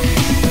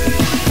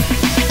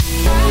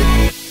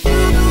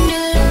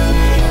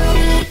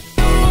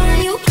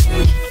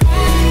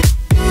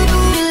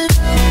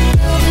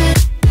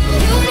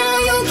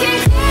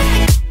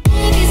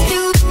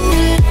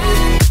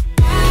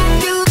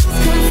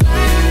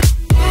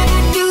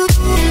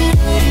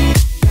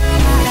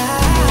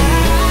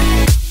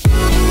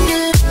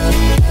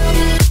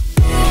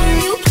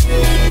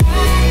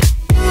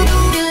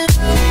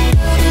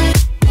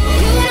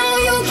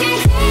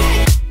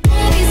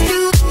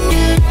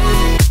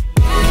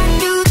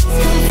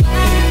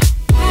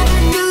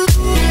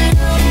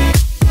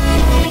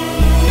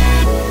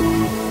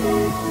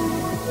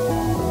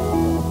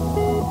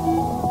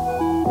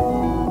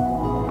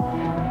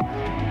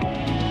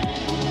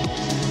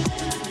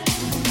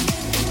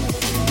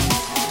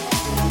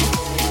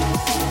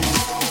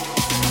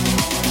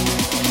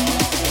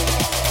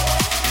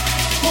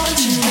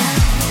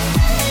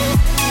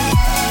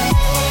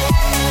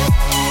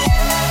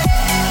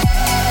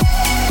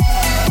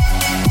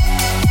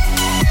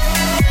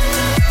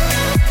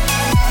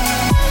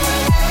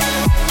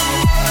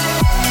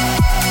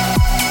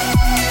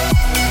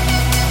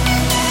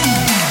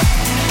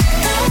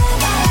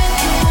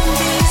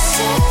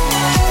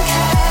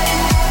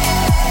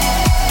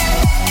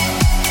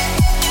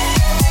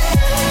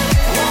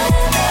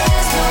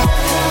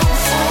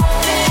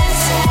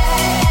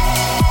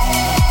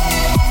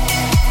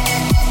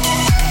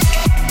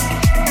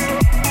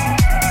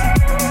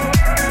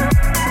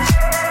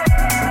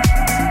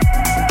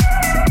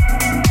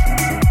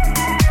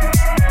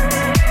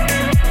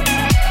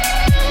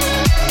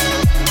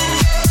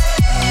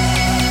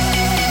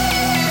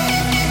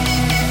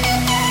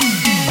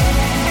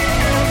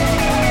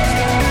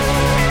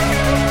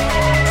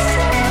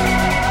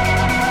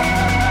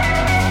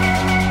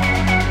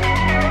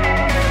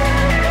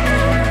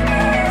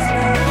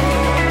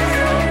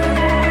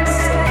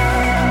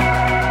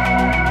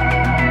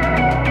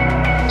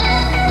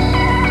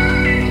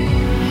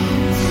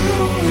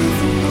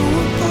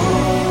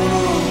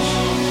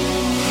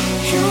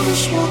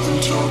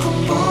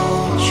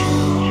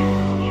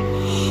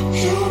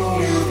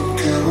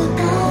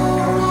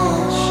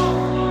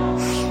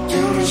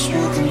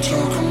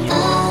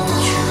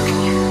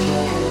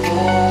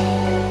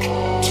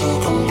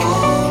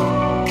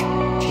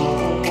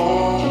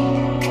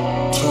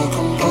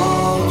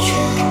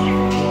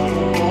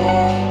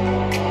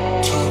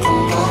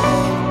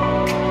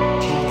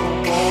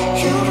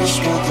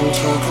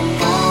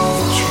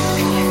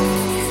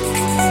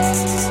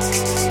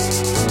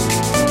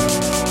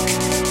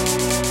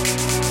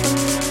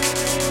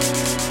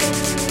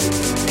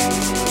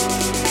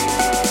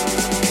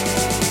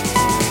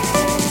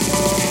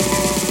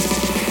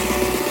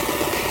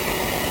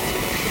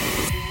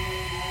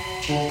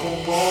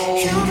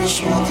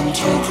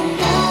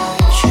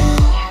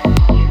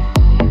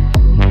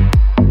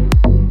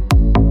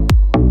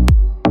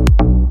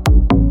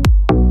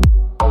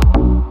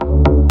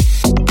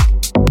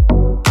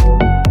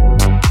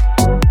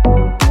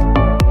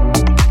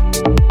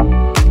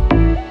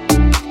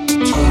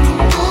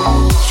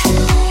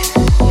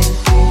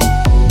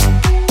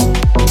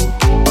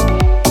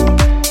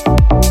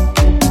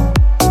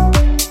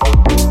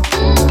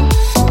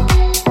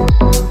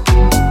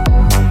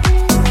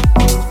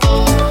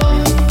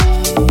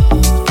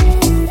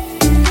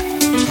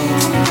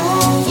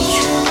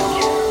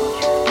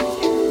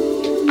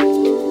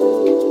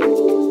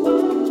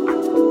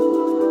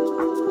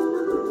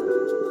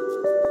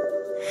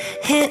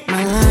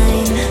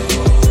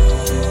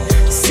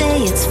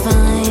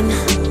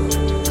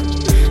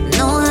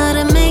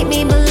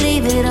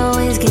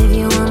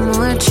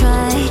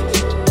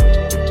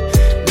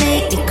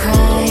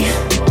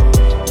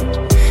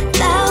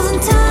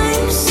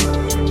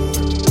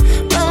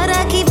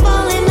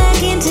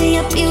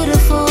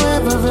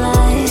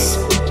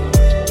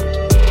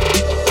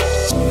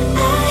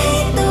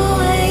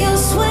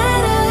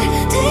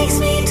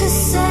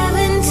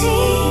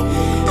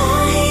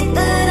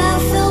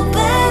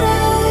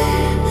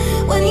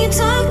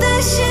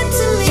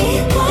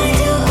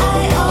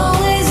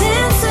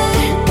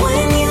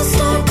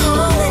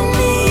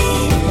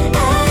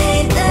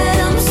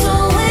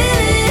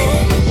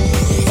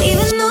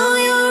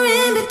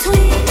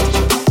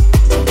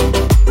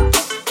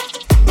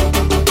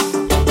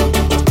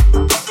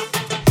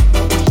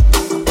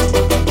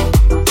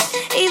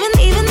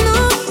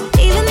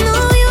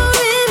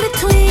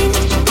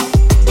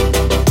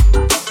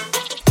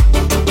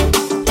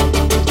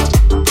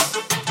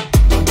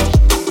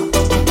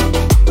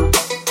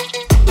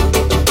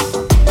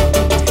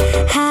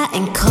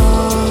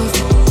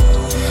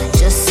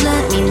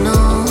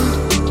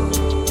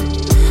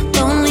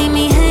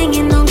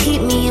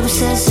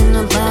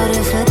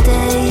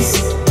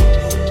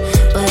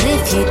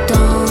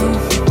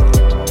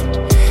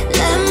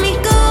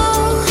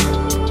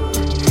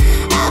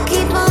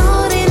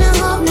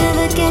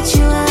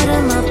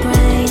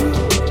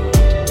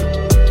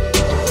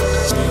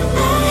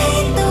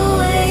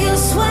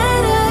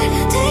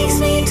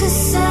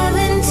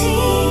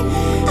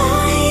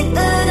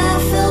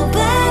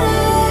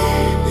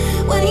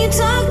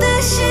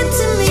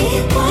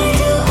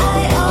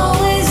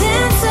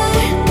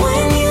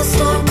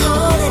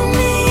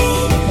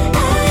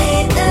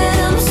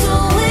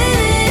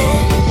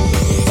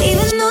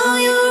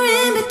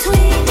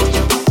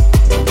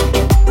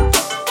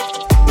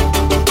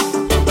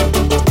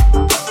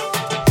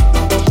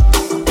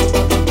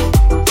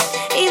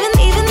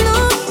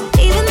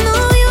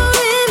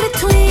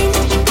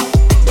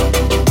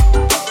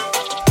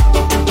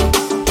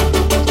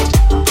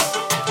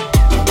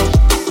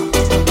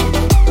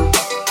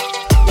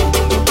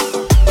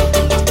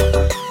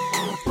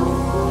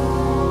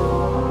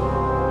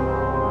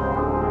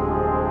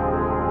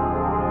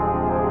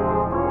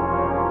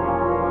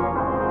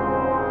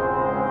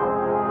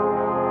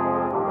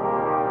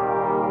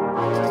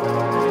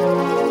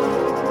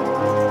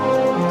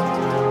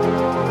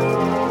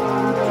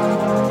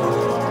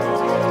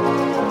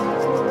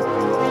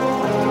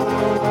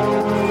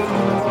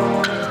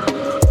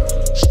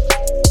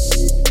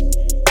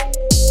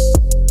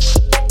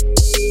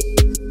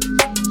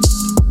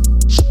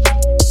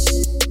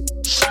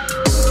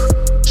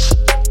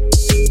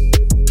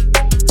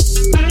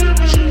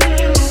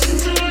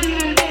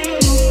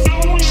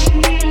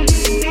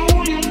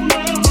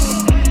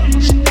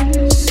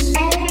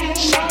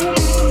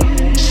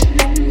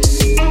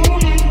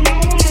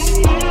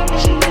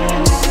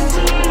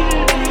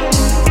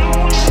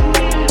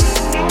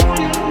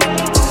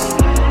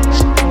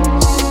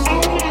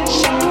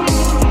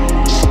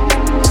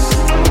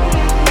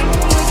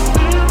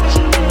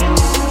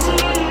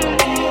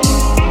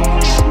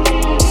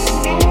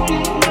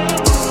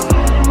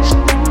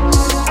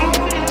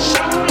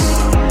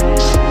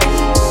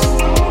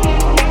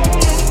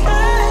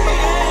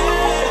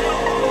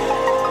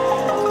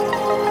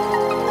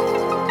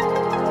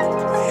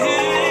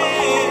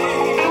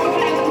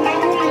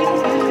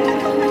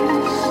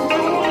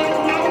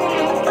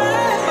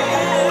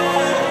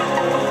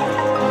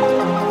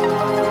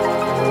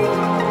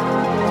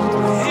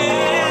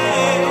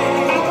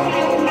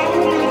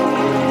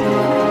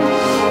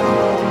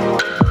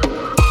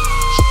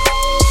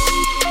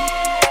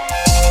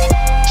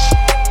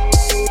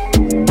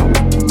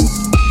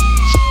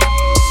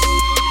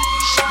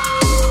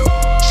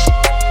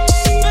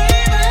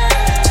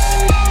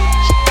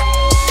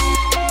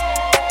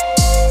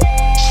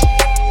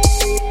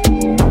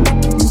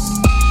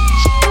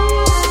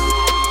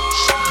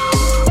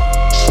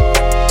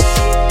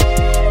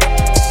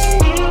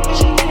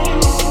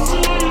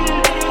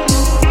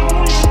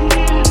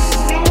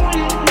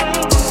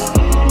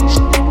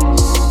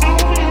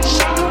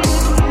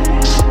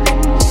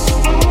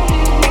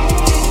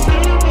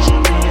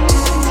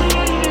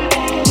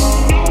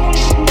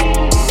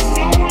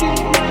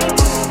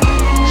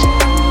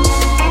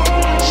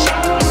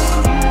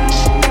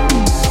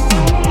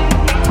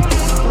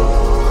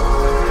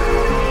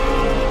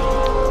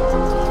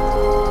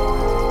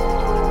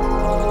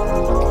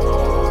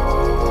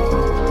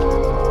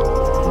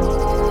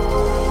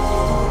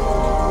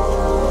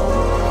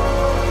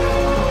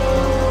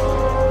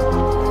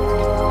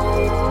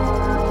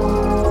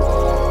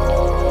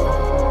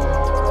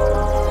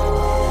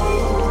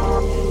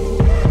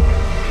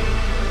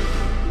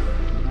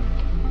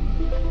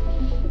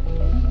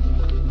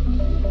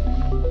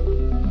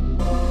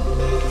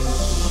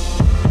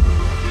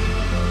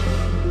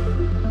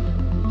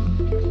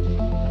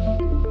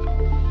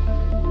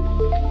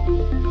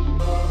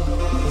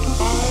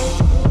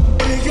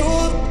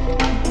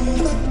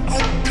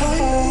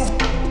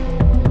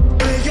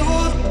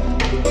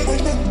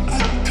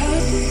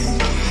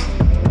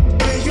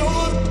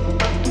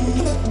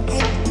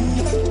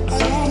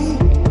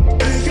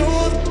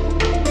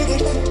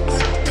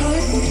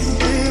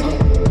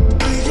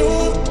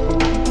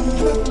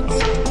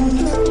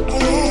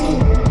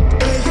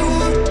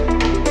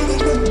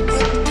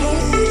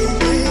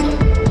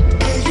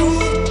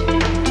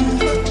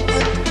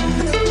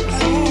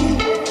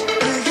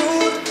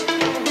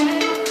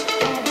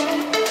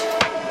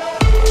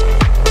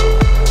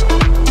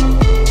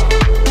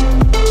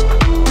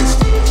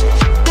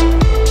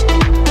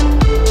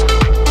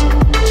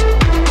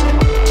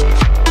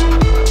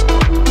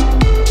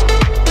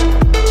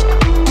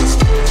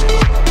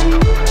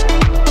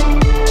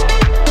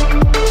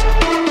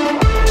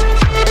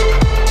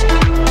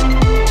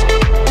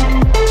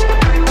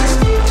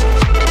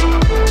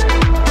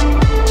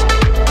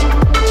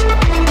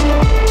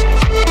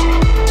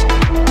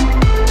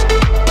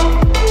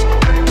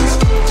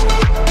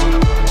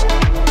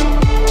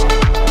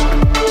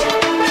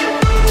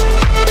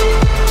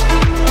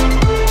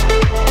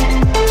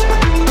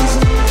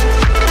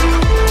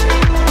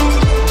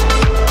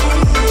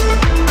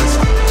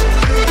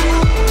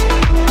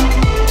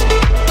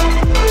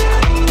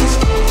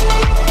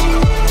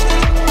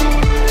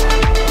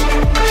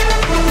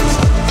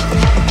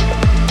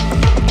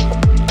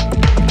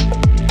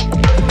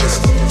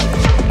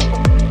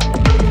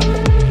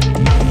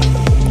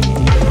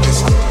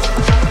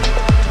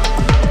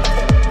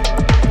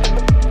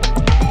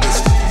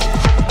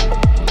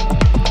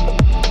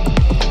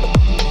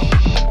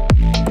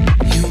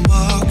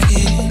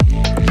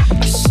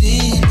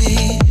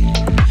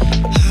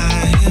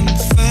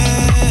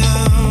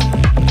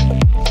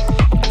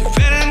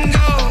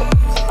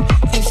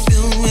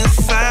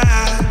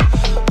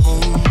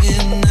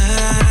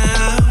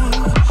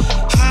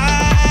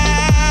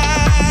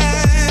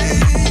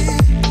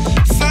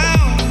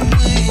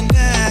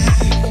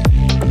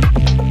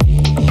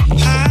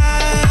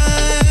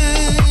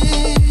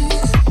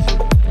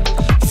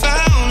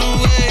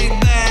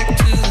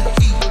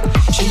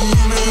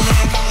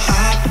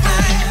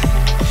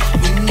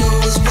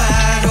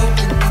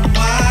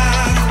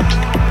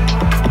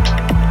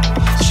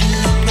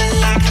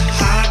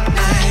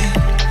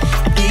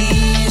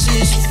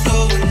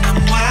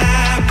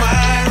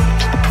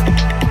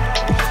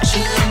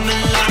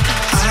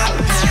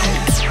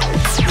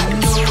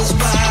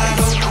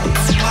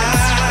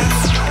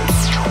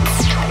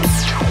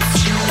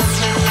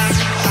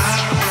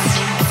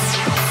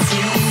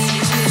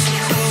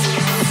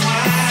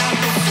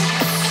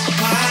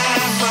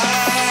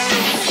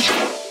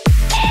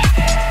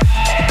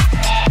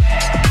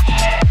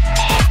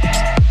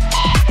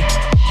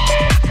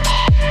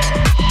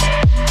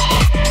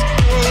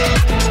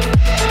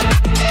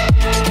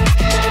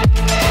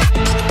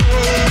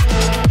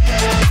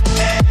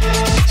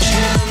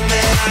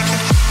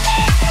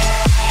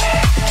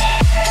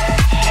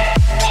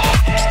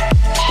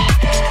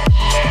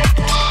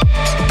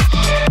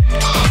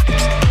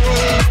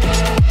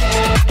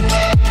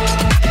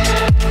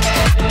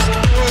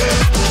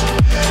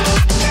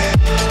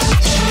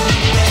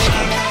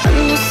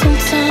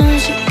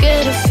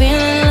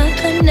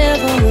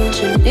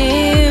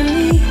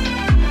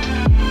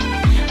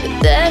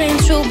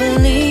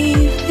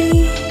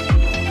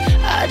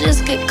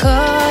 get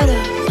caught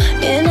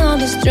up in all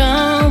this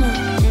drama.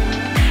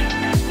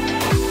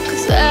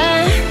 'Cause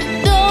I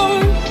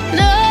don't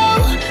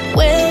know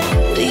where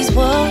these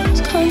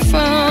walls come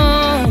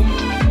from.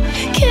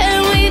 Can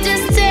we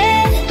just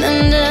tear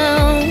them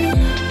down?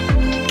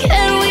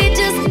 Can we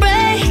just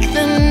break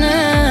them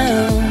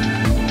now?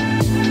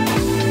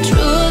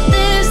 Truth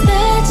is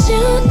that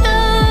you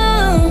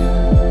know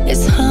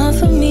it's hard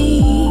for me.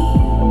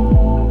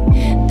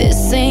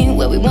 This ain't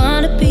where we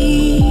wanna be.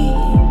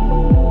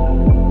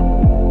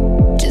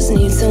 Just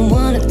need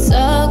someone to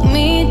talk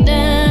me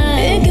down.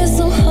 It gets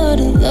so hard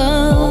to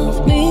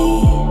love me.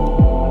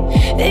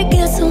 It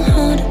gets so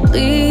hard to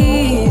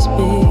please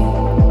me.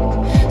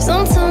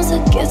 Sometimes I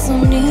get so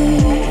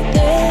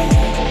needed.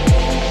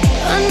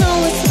 I know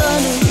it's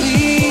hard to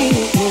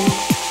read me.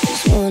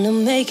 Just wanna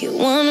make it,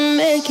 wanna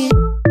make it.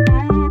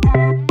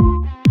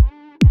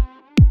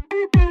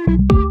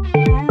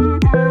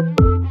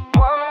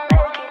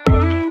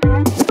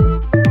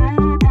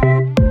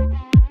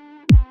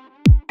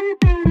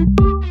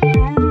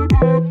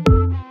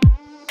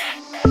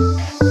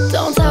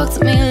 Don't talk to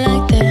me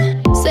like that.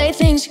 Say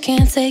things you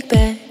can't take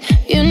back.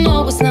 You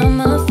know it's not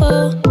my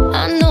fault.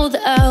 I know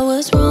that I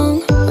was wrong.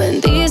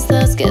 When these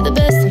thoughts get the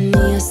best of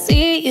me, I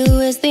see you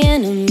as the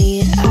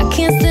enemy. I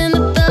can't stand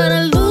the thought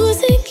of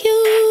losing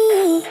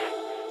you.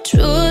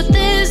 Truth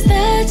is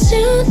that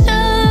you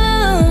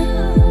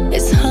know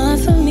it's hard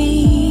for me.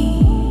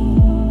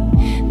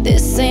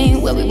 This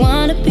ain't where we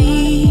wanna be.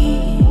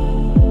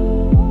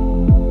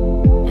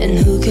 And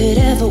who could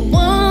ever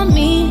want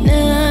me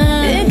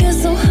now? It gets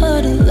so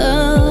hard to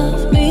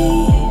love me.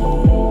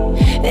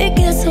 It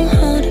gets so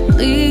hard to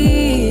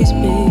please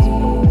me.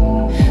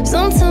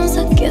 Sometimes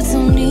I get so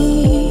needy.